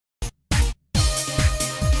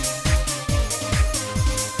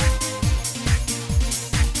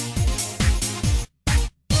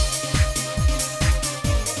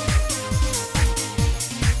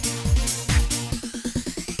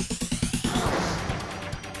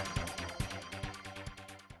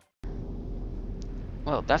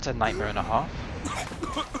Well, that's a nightmare and a half.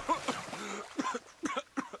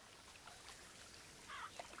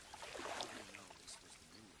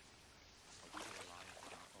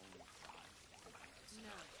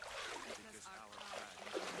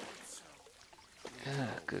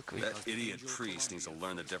 Good grief. That idiot priest needs to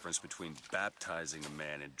learn the difference between baptizing a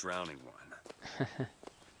man and drowning one.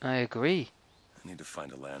 I agree. I need to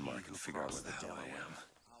find a landmark and figure out where the hell I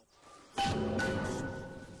am.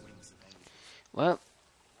 Well,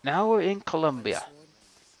 now we're in Colombia.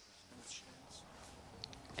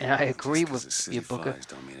 And I agree Just 'cause with the city you, Booker. flies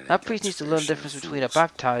don't mean it That ain't got priest its needs to fair learn the share of difference between a fools.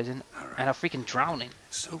 baptizing All and right. a freaking drowning.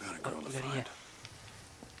 Still got a girl to Look at find. here.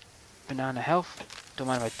 Banana health. Don't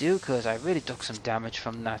mind if I do, because I really took some damage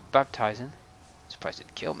from that baptizing. Surprised it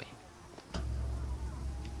didn't kill me.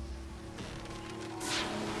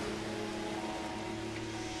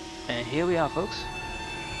 And here we are, folks.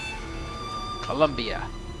 Colombia.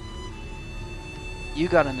 You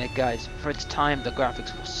gotta admit, guys, for its time, the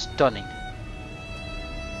graphics were stunning.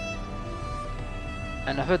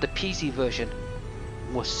 And I heard the PC version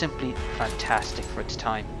was simply fantastic for its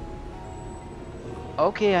time.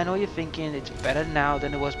 Okay, I know you're thinking it's better now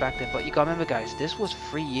than it was back then, but you gotta remember, guys, this was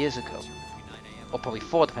 3 years ago. Or probably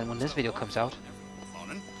 4, depending when this video comes out.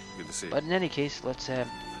 Good to see you. But in any case, let's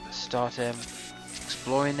start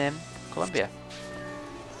exploring Colombia.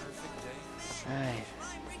 Right.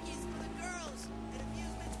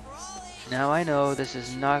 Now I know this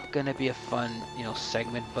is not gonna be a fun,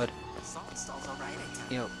 segment, but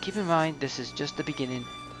keep in mind this is just the beginning,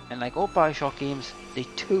 and like all Bioshock games, they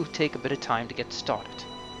do take a bit of time to get started.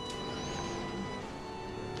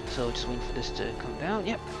 So just waiting for this to come down.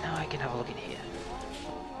 Yep, now I can have a look in here.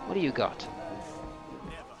 What do you got?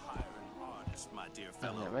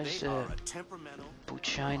 Register, boot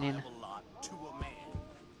shining.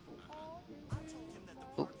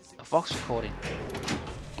 Oh, a vox recording.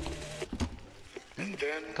 And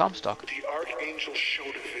then Comstock. the Archangel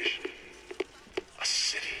showed a vision. A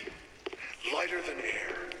city, lighter than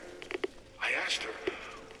air. I asked her,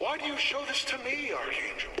 why do you show this to me,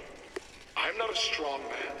 Archangel? I'm not a strong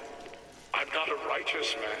man. I'm not a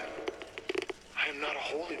righteous man. I am not a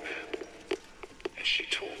holy man. And she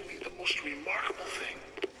told me the most remarkable thing.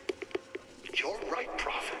 You're right,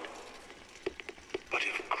 prophet. But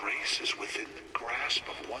if grace is within the grasp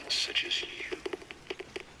of one such as you,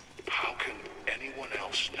 how can anyone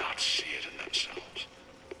else not see it in themselves?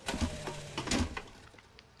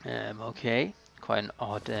 Okay. Quite an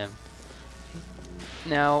odd,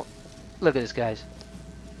 Now, look at this, guys.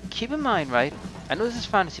 Keep in mind, right? I know this is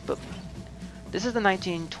fantasy, but this is the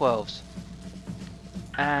 1912s.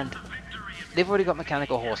 And they've already got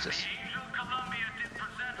mechanical horses.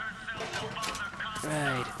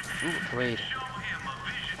 Right. Ooh, parade.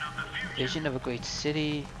 Vision of a great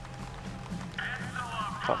city.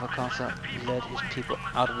 Prophet Constant led his people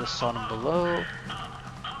out of the Sodom below.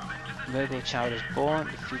 Miracle child is born.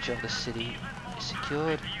 The future of the city is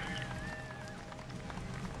secured.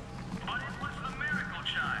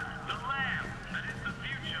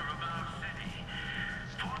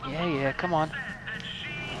 Yeah, come on.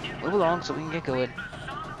 Move along so we can get going.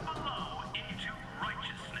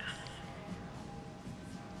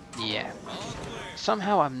 Yeah.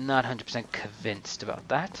 Somehow I'm not 100% convinced about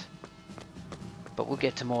that. But we'll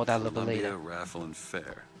get to more of that a little bit later. Raffle and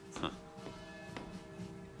fair. Huh.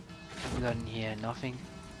 Have we got in here? Nothing.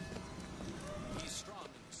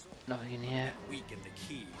 Nothing in here.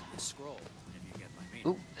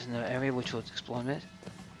 Ooh, there's another area which we'll explore in a minute.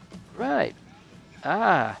 Right.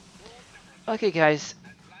 Ah. Okay, guys.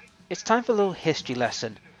 It's time for a little history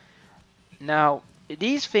lesson. Now,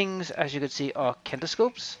 these things, as you can see, are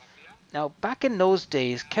kinetoscopes. Now, back in those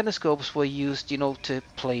days, kinetoscopes were used, to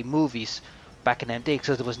play movies. Back in them days,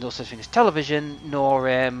 because there was no such thing as television, nor,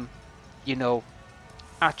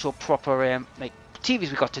 actual proper, like TVs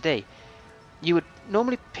we got today. You would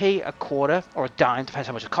normally pay a quarter or a dime, depends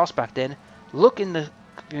how much it cost back then, look in the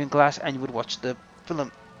viewing glass, and you would watch the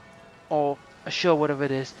film or a show, whatever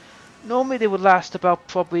it is. Normally, they would last about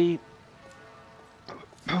probably,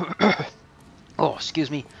 oh,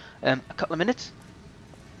 excuse me, a couple of minutes.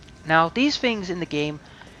 Now, these things in the game,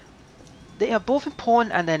 they are both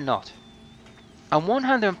important and they're not. On one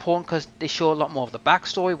hand, they're important because they show a lot more of the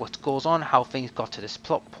backstory, what goes on, how things got to this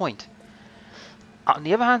plot point. On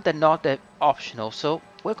the other hand, they're not, they're optional, so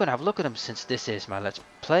we're going to have a look at them since this is my Let's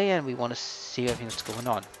Play and we want to see everything that's going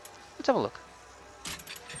on. Let's have a look.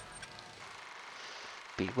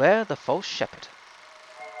 Beware the false shepherd.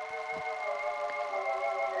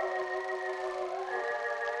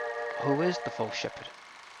 Who is the false shepherd?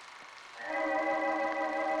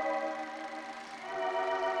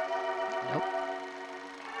 Nope.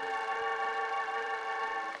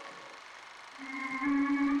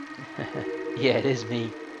 Yeah, it is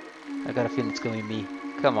me. I got a feeling it's going to be me.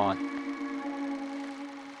 Come on.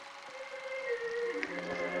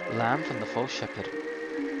 Lamb from the false shepherd.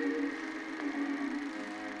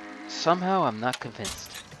 Somehow I'm not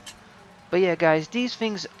convinced. But yeah, guys, these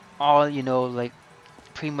things are, you know, like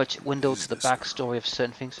pretty much window Who's to the this girl? backstory of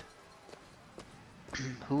certain things.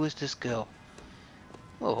 Who is this girl?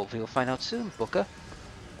 Well, hopefully we'll find out soon, Booker.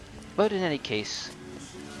 But in any case,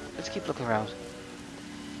 let's keep looking around.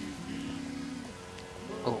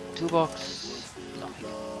 Oh, toolbox. Nothing.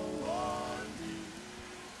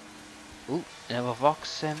 Ooh, another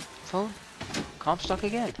Vox phone. Comstock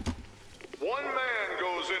again. One man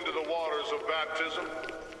goes into the waters of baptism,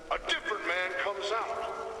 a different man comes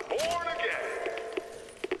out, born again.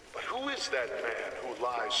 But who is that man who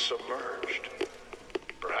lies submerged?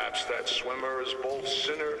 Perhaps that swimmer is both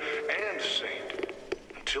sinner and saint,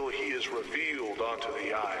 until he is revealed onto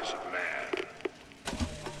the eyes of man.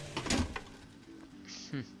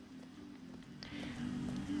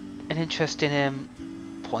 An interesting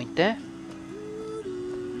point there.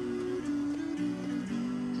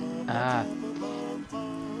 Ah,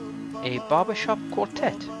 a barbershop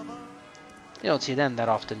quartet. You don't see them that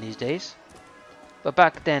often these days. But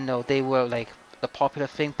back then, though, they were like the popular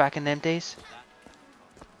thing back in them days.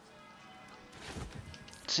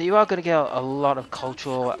 So you are going to get a lot of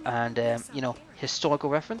cultural and, you know, historical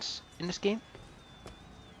reference in this game.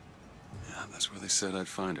 Yeah, that's where they said I'd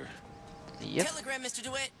find her. Yep. Telegram, Mr.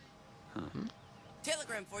 DeWitt.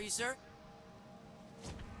 Telegram for you, sir.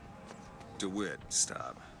 DeWitt,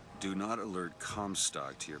 stop. Do not alert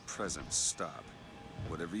Comstock to your presence. Stop.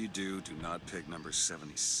 Whatever you do, do not pick number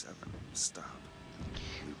 77. Stop.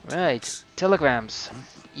 Right. Telegrams.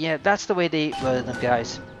 Yeah, that's the way they were them,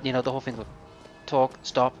 guys. You know, the whole thing of talk,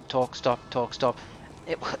 stop, talk, stop, talk, stop.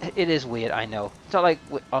 It is weird, I know. It's not like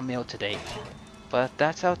our meal today. But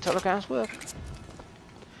that's how telegrams work.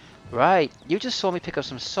 Right. You just saw me pick up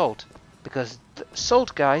some salt. Because the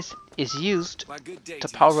salt, guys, is used to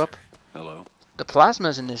power up Hello. the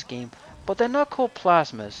plasmas in this game. But they're not called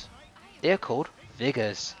plasmas. They're called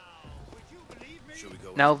vigors.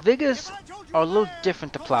 Now, vigors are a little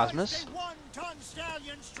different to plasmas.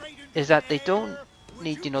 Is that they don't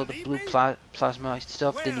need, you know, the blue plasma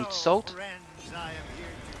stuff. They need salt.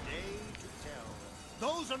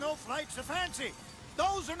 Those are no flights of fancy.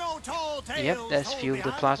 Those are no tall tales. Yep, there's a few of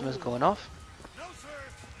the plasmas going off.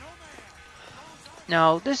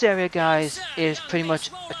 Now, this area, guys, is pretty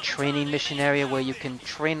much a training mission area where you can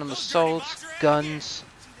train on the salts, guns,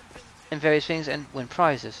 and various things and win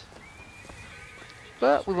prizes.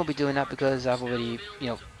 But we won't be doing that because I've already, you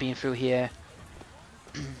know, been through here.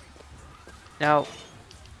 Now,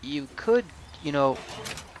 you could, you know,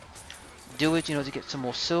 do it, you know, to get some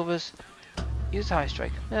more silvers. Use the high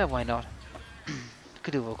strike. Yeah, why not?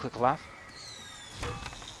 Could do a real quick laugh.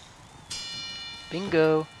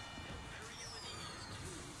 Bingo.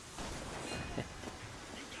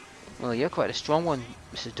 Well, you're quite a strong one,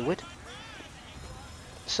 Mr. DeWitt.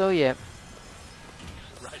 So yeah.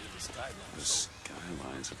 The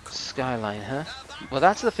skylines of Skyline, huh? Well,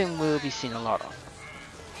 that's the thing we'll be seeing a lot of.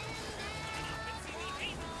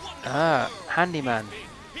 Ah, handyman.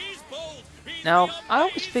 Now, I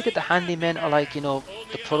always figured the handymen are like, you know,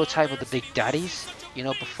 the prototype of the big daddies, you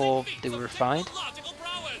know, before they were refined.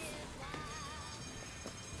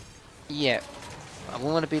 Yeah, I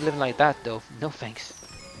wouldn't want to be living like that, though. No thanks.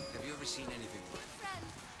 Have you ever seen anything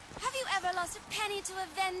like Have you ever lost a penny to a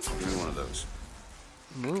vending Give me one of those.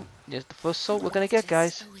 Ooh, there's the first salt we're gonna get,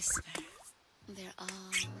 guys. Just a whisper. They're all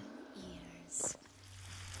ears.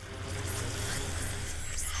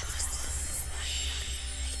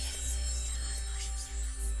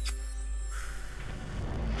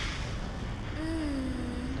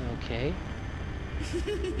 Okay.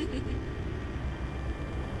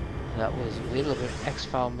 That was a little bit of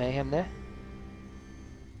X-File mayhem there.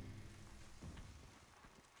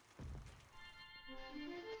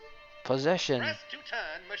 Possession. Press to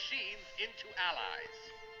turn machines into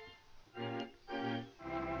allies.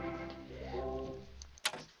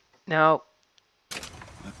 Now,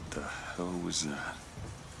 What the hell was that?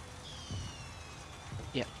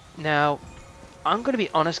 yeah. Now, I'm gonna be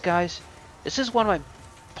honest, guys. This is part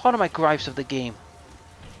of my gripes of the game.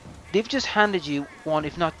 They've just handed you one,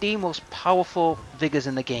 if not the most powerful vigors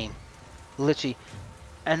in the game, literally.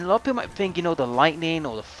 And a lot of people might think, you know, the lightning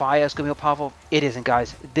or the fire is gonna be more powerful. It isn't,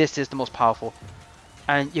 guys. This is the most powerful,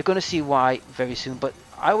 and you're gonna see why very soon. But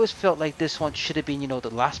I always felt like this one should have been, you know, the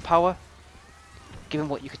last power, given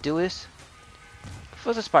what you could do with this.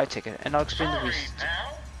 First, a spy ticket, and I'll explain the reason.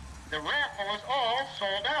 Pal. The raffle is all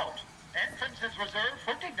sold out. Entrance is reserved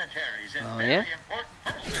for dignitaries and Oh, very yeah? important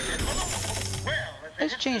personages. Well, if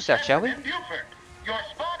Let's it's change that, shall we? in Buford, your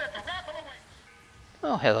spot at the raffle awaits.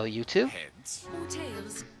 Oh, hello, you two. Heads. Or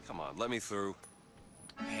tails. Come on, let me through.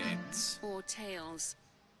 Heads. Or tails.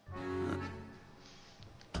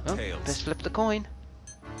 Oh, Tails. let's flip the coin.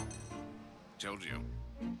 Told you.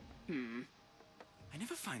 Hmm. I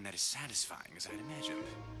never find that as satisfying as I'd imagined.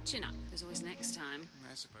 Chin up. There's always next time.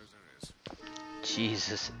 I suppose there is.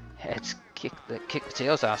 Jesus, heads kick the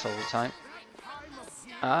tails ass all the time.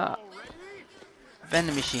 Ah,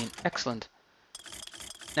 vending machine, excellent.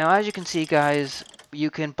 Now, as you can see, guys, you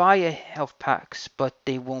can buy a health packs, but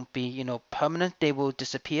they won't be, you know, permanent. They will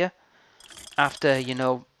disappear after, you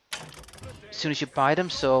know, as soon as you buy them.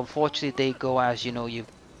 So unfortunately, they go as, you know, you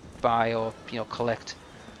buy or, you know, collect.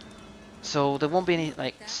 So there won't be any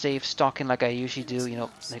like safe stocking like I usually do, you know,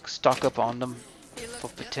 like stock up on them for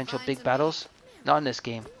potential big battles. Not in this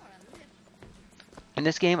game. In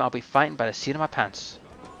this game, I'll be fighting by the seat of my pants.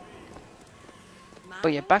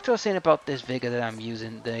 But yeah, back to what I was saying about this vigor that I'm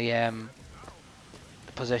using, the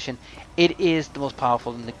possession. It is the most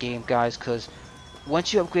powerful in the game, guys, because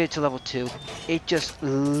once you upgrade to level 2, it just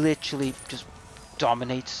literally just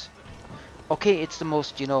dominates. Okay, it's the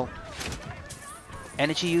most, you know,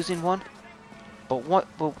 energy using one, but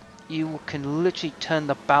you can literally turn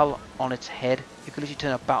the battle on its head. You can literally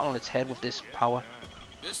turn a battle on its head with this power.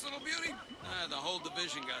 This little beauty? The whole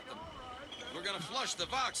division got them. We're gonna flush the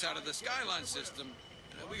Vox out of the Skyline system.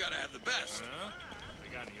 We gotta have the best.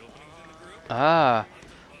 Ah,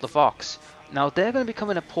 the Vox. Now they're going to become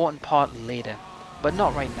an important part later, but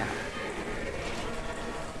not right now.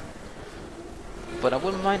 But I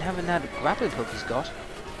wouldn't mind having that grappling hook he's got.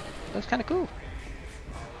 Looks kind of cool.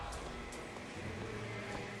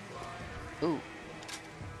 Ooh.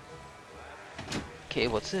 Okay,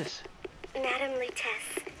 what's this? Madame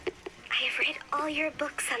Lutece, I have read all your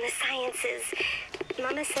books on the sciences.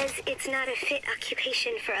 Mama says it's not a fit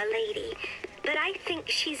occupation for a lady, but I think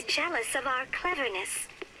she's jealous of our cleverness.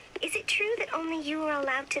 Is it true that only you are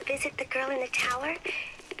allowed to visit the girl in the tower?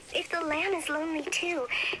 If the lamb is lonely too,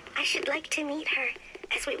 I should like to meet her,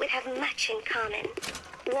 as we would have much in common.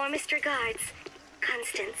 Warmest regards,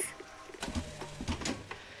 Constance.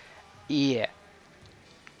 Yeah.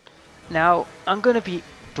 Now, I'm going to be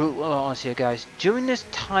brutal honest here, guys. During this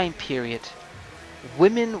time period,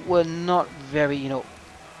 women were not very, you know,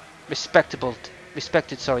 respected,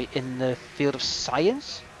 in the field of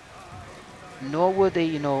science. Nor were they,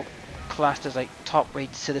 you know, classed as like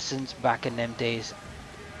top-rate citizens back in them days.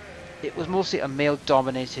 It was mostly a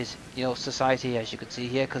male-dominated, you know, society, as you can see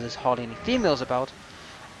here, because there's hardly any females about,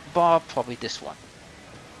 bar probably this one,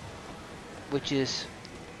 which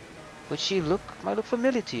might look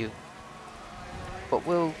familiar to you, but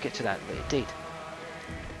we'll get to that at a later date.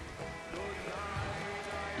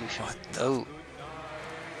 You shot. Oh.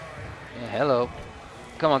 Yeah, hello.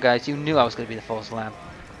 Come on, guys. You knew I was going to be the false lamb.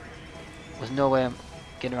 There's no way I'm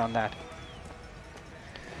getting around that.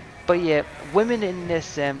 But yeah, women in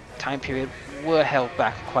this time period were held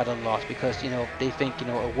back quite a lot because, you know, they think, you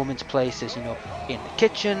know, a woman's place is, you know, in the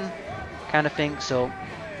kitchen kind of thing. So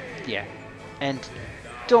yeah, and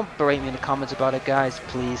don't berate me in the comments about it, guys,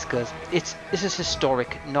 please, because this is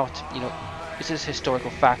historic, not, you know, this is historical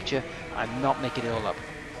fact here. I'm not making it all up.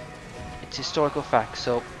 It's historical fact,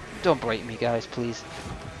 so don't berate me, guys, please.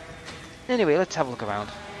 Anyway, let's have a look around.